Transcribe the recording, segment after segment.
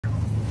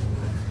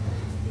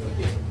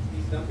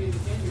Dump piece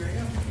of candy, right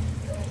now.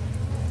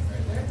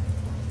 Right there.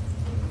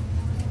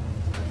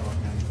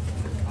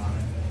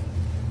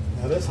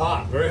 Now this is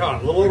hot, very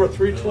hot, a little over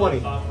 320.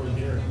 So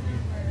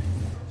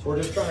we're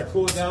just trying to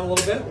cool it down a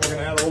little bit. We're going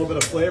to add a little bit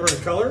of flavor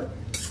and color.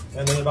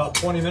 And then in about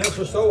 20 minutes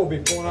or so, we'll be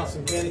pulling out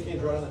some candy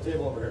canes right on the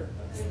table over here.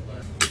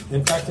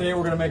 In fact, today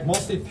we're going to make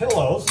mostly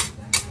pillows.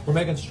 We're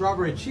making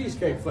strawberry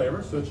cheesecake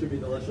flavor, so it should be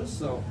delicious.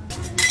 So,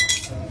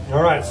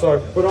 all right, so I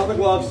put on the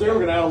gloves here. We're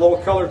going to add a little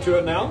color to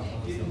it now.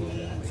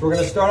 So we're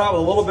going to start out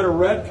with a little bit of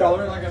red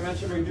color. Like I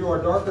mentioned, we do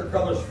our darker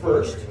colors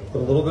first. Put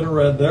a little bit of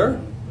red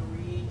there.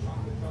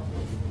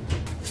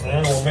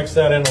 And we'll mix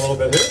that in a little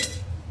bit here.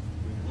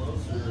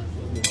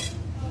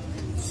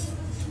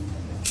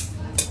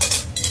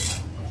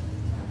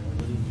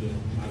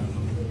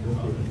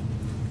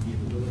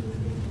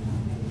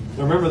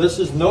 Now remember, this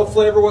is no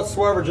flavor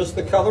whatsoever, just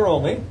the color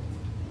only.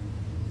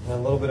 And a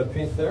little bit of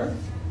pink there.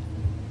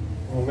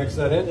 We'll mix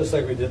that in just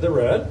like we did the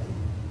red.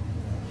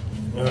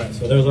 All right,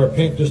 so there's our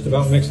pink just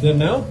about mixed in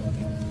now.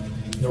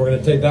 Then we're going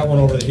to take that one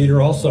over the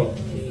heater also.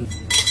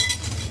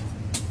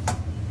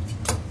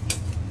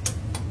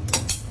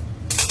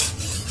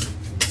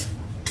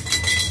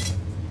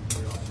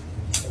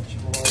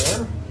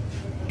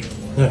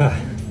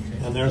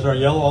 And there's our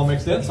yellow all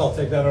mixed in, so I'll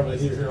take that over the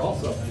heater here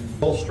also. A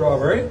little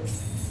strawberry.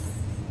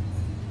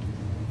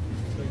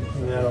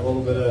 And add a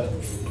little bit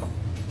of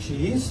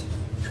cheese.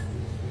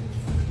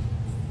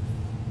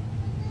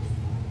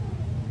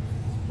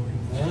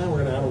 And we're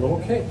going to add a little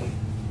cake.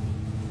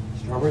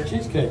 Strawberry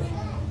cheesecake.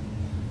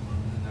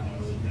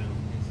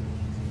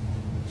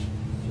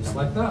 Just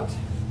like that.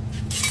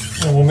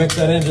 And we'll mix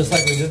that in just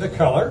like we did the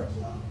color.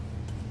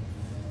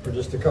 For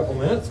just a couple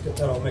minutes. Get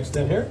that all mixed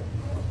in here.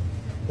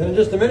 Then in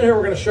just a minute here,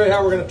 we're going to show you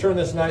how we're going to turn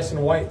this nice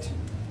and white.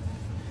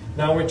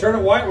 Now when we turn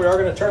it white, we are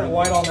going to turn it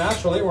white all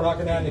naturally. We're not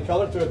going to add any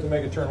color to it to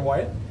make it turn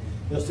white.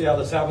 You'll see how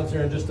this happens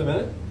here in just a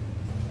minute.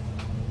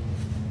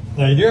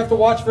 Now you do have to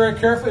watch very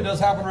carefully. It does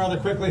happen rather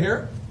quickly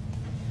here.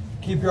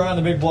 Keep your eye on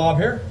the big blob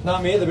here.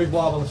 Not me, the big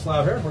blob on the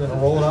slab here. We're going to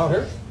roll it out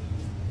here.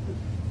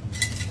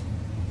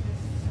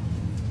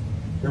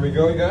 Here we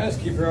go, you guys.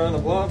 Keep your eye on the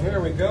blob. Here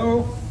we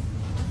go.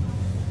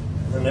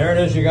 And there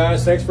it is, you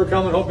guys. Thanks for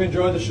coming. Hope you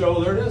enjoyed the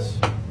show. There it is.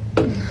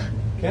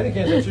 Candy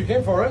canes, that's what you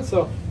came for, right?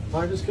 So,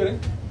 I'm just kidding.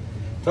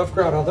 Tough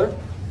crowd out there.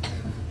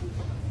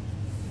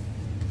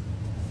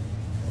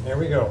 There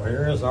we go.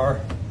 Here is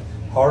our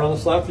heart on the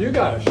slab for you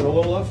guys. Show a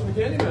little love from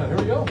the Candy Man. Here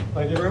we go.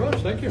 Thank you very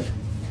much. Thank you.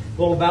 A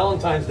little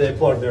Valentine's Day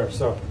plug there.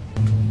 So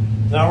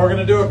now we're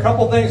going to do a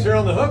couple things here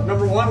on the hook.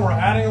 Number one, we're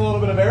adding a little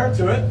bit of air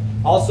to it.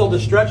 Also the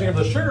stretching of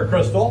the sugar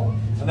crystal.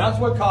 And that's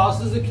what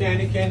causes the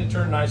candy cane to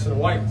turn nice and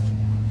white.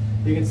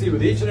 You can see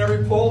with each and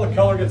every pull, the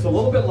color gets a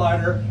little bit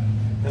lighter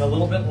and a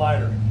little bit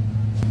lighter.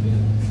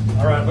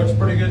 All right, looks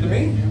pretty good to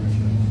me.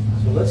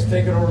 So let's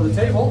take it over to the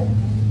table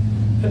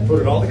and put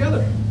it all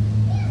together.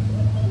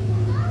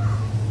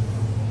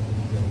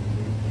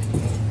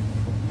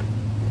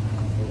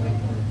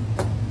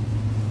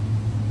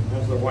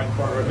 There's the white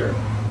part right here.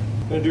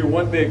 I'm going to do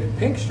one big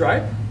pink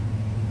stripe.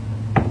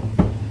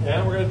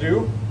 And we're going to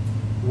do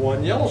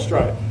one yellow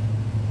stripe.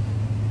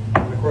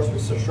 And of course,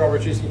 with some strawberry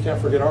cheese, you can't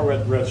forget our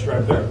red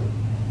stripe there.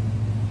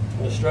 I'm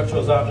going to stretch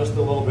those out just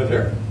a little bit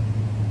here.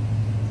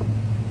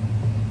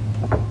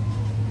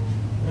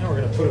 We're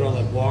going to put it on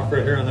that block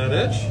right here on that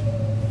edge.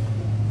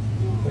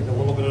 Take a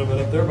little bit of it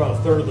up there, about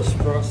a third of the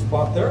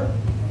spot there.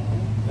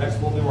 Next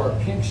we'll do our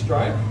pink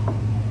stripe.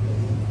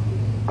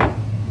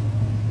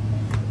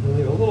 We'll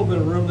leave a little bit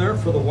of room there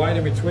for the white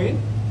in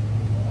between.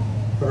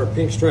 Put our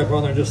pink stripe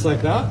on there just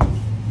like that.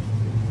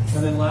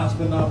 And then last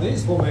but not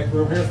least, we'll make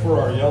room here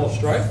for our yellow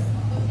stripe.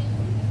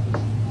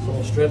 So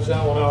we'll stretch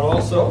that one out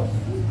also.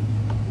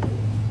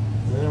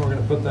 And then we're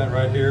going to put that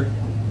right here.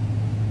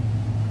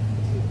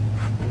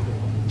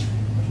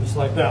 Just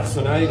like that.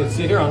 So now you can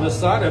see here on this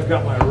side, I've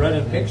got my red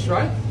and pink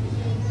stripe.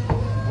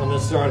 On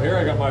this side here,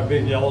 I got my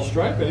big yellow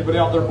stripe. Anybody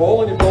out there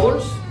bowl? Any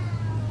bowlers?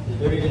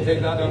 Maybe you can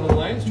take that down to the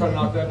lanes, try to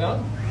knock that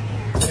down.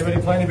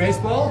 Anybody play any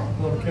baseball?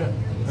 Okay.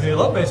 You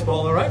love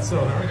baseball, all right?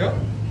 So there we go.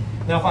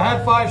 Now, if I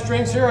had 5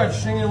 strings here, I'd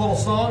sing you a little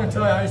song and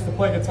tell you I used to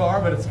play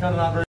guitar, but it's kind of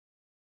not very